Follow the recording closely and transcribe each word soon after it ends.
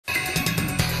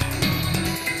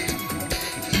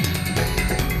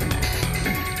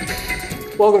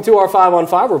Welcome to our 5 on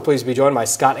 5. We're pleased to be joined by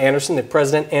Scott Anderson, the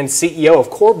President and CEO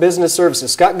of Core Business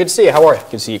Services. Scott, good to see you. How are you?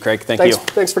 Good to see you, Craig. Thank you.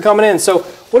 Thanks for coming in. So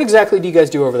what exactly do you guys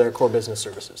do over there at Core Business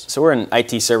Services? So we're an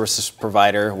IT services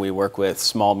provider. We work with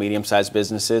small, medium-sized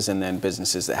businesses and then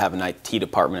businesses that have an IT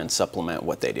department and supplement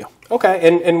what they do. Okay,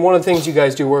 and one of the things you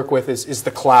guys do work with is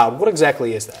the cloud. What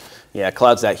exactly is that? Yeah,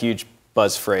 cloud's that huge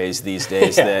buzz phrase these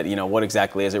days that, what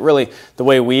exactly is it? Really, the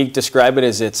way we describe it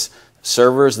is it's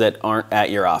servers that aren't at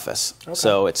your office. Okay.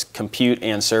 So it's compute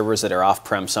and servers that are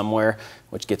off-prem somewhere,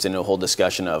 which gets into a whole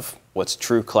discussion of what's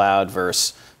true cloud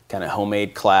versus kind of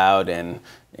homemade cloud and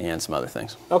some other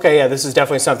things. Okay, yeah, this is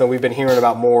definitely something we've been hearing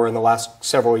about more in the last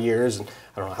several years, and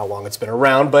I don't know how long it's been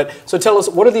around, but so tell us,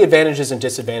 what are the advantages and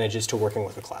disadvantages to working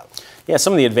with the cloud? Yeah,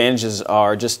 some of the advantages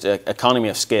are just economy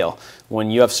of scale.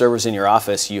 When you have servers in your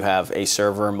office, you have a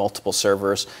server, multiple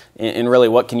servers, and really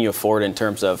what can you afford in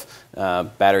terms of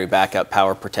battery backup,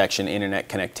 power protection, internet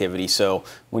connectivity. So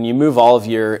when you move all of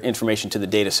your information to the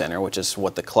data center, which is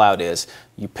what the cloud is,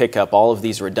 you pick up all of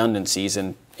these redundancies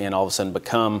and all of a sudden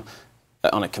become,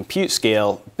 on a compute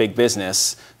scale, big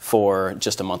business for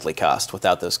just a monthly cost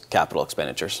without those capital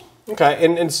expenditures. Okay,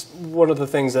 and one of the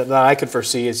things that I could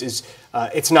foresee is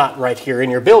it's not right here in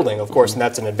your building, of course, and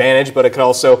that's an advantage, but it could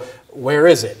also, where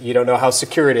is it? You don't know how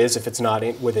secure it is if it's not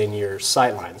within your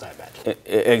sight lines, I imagine.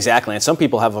 Exactly, and some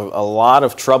people have a lot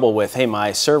of trouble with, hey,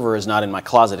 my server is not in my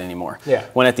closet anymore. Yeah.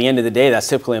 When at the end of the day, that's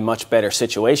typically a much better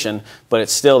situation, but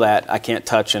it's still that I can't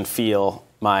touch and feel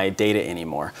my data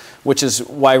anymore, which is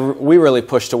why we really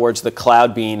push towards the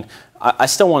cloud being, I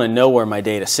still want to know where my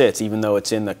data sits, even though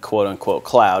it's in the quote-unquote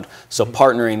cloud. So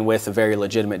partnering with a very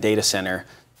legitimate data center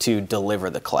to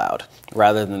deliver the cloud,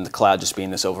 rather than the cloud just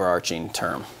being this overarching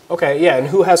term. Okay, yeah, and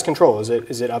who has control? Is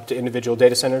it up to individual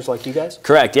data centers like you guys?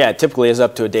 Correct, yeah, it typically is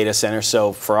up to a data center.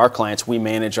 So for our clients, we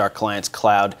manage our clients'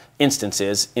 cloud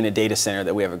instances in a data center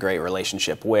that we have a great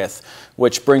relationship with,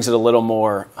 which brings it a little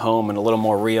more home and a little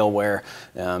more real, where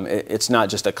it's not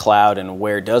just a cloud and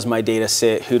where does my data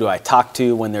sit, who do I talk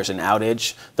to when there's an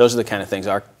outage. Those are the kind of things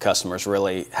our customers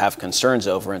really have concerns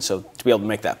over, and so to be able to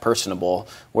make that personable,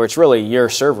 where it's really your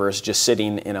servers just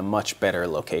sitting in a much better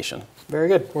location. Very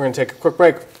good. We're going to take a quick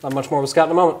break. Not much more with Scott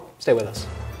in a moment. Stay with us.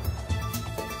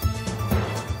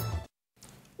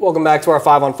 Welcome back to our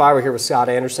 5 on 5. We're here with Scott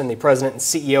Anderson, the President and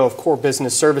CEO of Core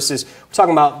Business Services. We're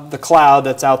talking about the cloud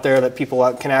that's out there that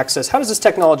people can access. How does this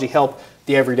technology help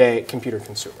the everyday computer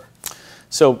consumer?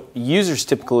 So users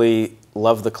typically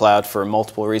love the cloud for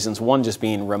multiple reasons. One just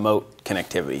being remote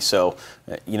connectivity. So,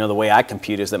 the way I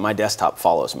compute is that my desktop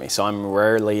follows me. So I'm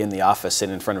rarely in the office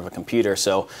sitting in front of a computer.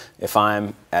 So if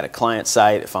I'm at a client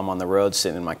site, if I'm on the road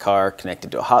sitting in my car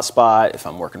connected to a hotspot, if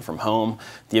I'm working from home,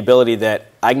 the ability that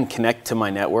I can connect to my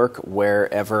network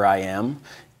wherever I am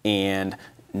and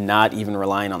not even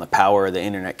relying on the power or the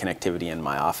internet connectivity in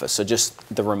my office. So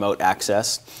just the remote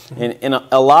access. And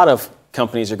a lot of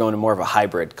companies are going to more of a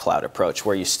hybrid cloud approach,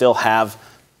 where you still have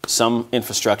some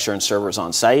infrastructure and servers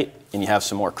on site, and you have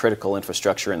some more critical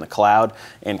infrastructure in the cloud,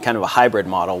 and kind of a hybrid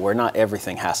model where not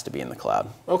everything has to be in the cloud.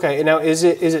 Okay, and now is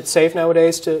it safe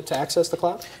nowadays to access the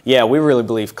cloud? Yeah, we really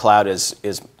believe cloud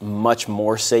is much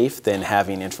more safe than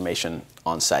having information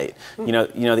on site.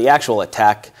 The actual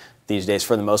attack these days,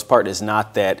 for the most part, is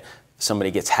not that somebody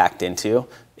gets hacked into.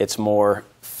 It's more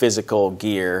physical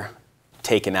gear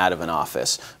taken out of an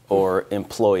office or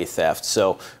employee theft.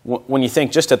 So when you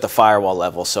think just at the firewall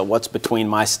level, so what's between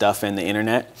my stuff and the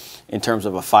internet in terms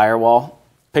of a firewall,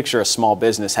 picture a small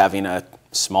business having a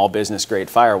small business grade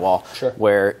firewall. Sure.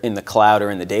 Where in the cloud or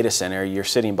in the data center, you're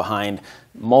sitting behind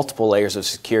multiple layers of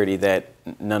security that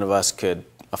none of us could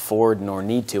afford nor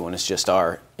need to when it's just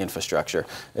our infrastructure.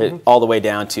 All the way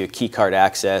down to key card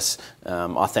access,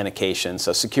 authentication.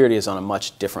 So security is on a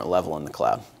much different level in the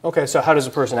cloud. Okay, so how does a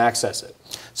person access it?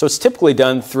 So it's typically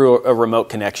done through a remote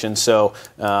connection. So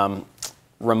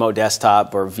remote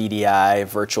desktop or VDI,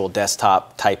 virtual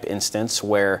desktop type instance,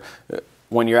 where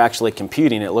when you're actually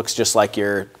computing, it looks just like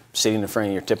you're sitting in front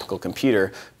of your typical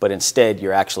computer, but instead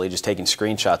you're actually just taking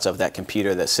screenshots of that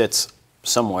computer that sits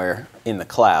somewhere in the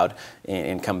cloud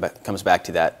and comes back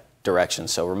to that direction.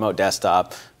 So remote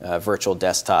desktop, virtual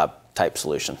desktop type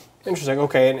solution. Interesting.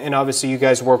 Okay, and obviously you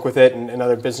guys work with it, and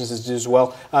other businesses do as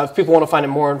well. If people want to find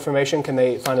more information, can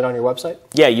they find it on your website?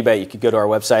 Yeah, you bet. You could go to our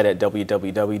website at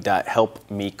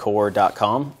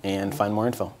www.helpmecore.com and find more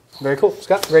info. Very cool.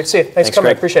 Scott, great to see you. Thanks for coming.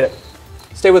 I appreciate it.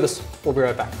 Stay with us. We'll be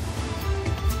right back.